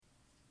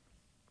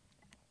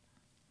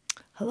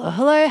Hello,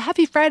 hello.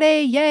 Happy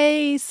Friday.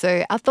 Yay.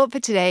 So, our thought for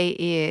today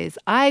is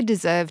I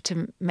deserve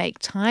to make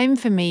time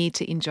for me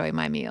to enjoy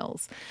my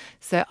meals.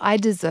 So, I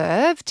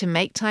deserve to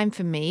make time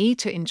for me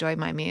to enjoy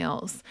my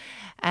meals.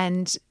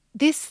 And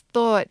this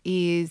thought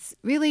is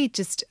really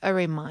just a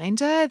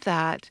reminder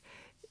that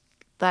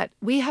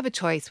we have a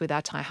choice with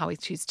our time, how we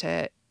choose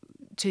to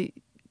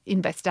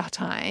invest our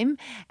time,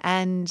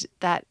 and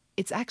that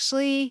it's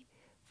actually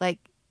like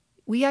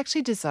we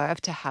actually deserve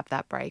to have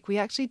that break. We'll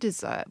actually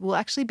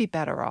be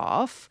better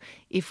off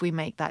if we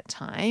make that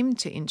time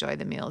to enjoy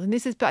the meal. And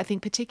this is, I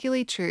think,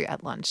 particularly true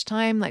at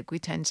lunchtime. Like we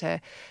tend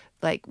to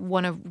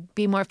want to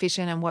be more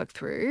efficient and work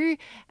through.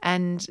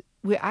 And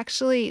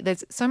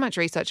there's so much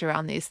research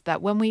around this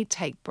that when we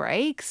take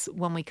breaks,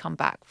 when we come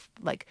back,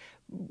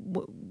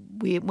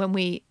 when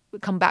we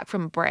come back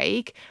from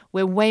break,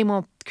 we're way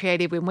more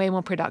creative, we're way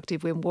more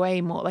productive, we're way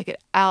more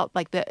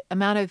the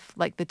amount of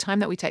the time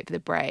that we take for the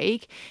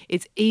break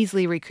is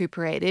easily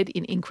recuperated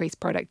in increased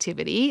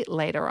productivity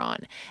later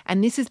on.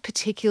 And I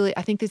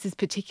think this is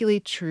particularly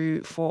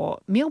true for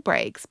meal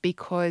breaks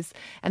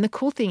and the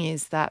cool thing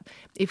is that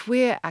if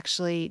we're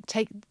actually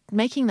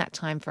making that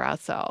time for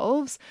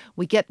ourselves,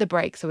 we get the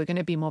break, so we're going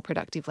to be more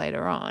productive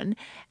later on.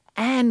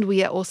 And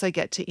we also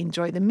get to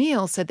enjoy the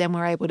meal. So then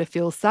we're able to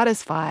feel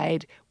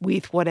satisfied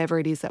with whatever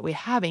it is that we're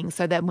having.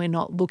 So then we're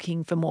not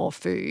looking for more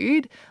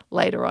food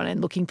later on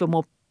and looking for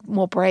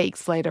more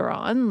breaks later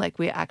on. Like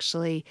we're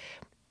actually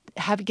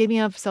giving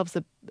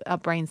our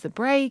brains a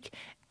break,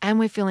 and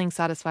we're feeling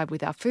satisfied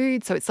with our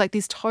food. So it's like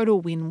this total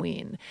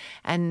win-win.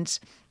 And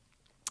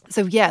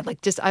so yeah,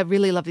 I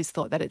really love this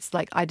thought that it's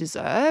like I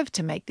deserve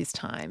to make this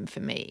time for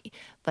me.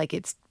 Like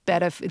it's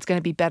better. It's going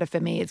to be better for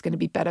me. It's going to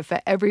be better for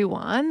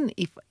everyone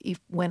if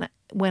when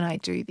I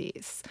do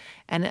this,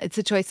 and it's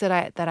a choice that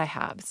I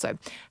have. So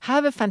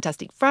have a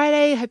fantastic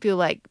Friday. Hope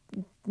you're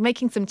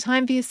making some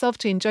time for yourself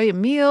to enjoy your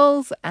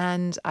meals,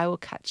 and I will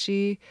catch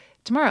you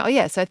tomorrow. Oh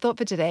yeah, so I thought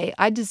for today,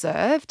 I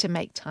deserve to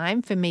make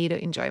time for me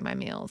to enjoy my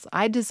meals.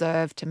 I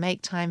deserve to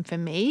make time for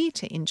me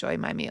to enjoy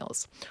my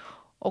meals.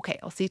 Okay,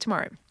 I'll see you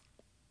tomorrow.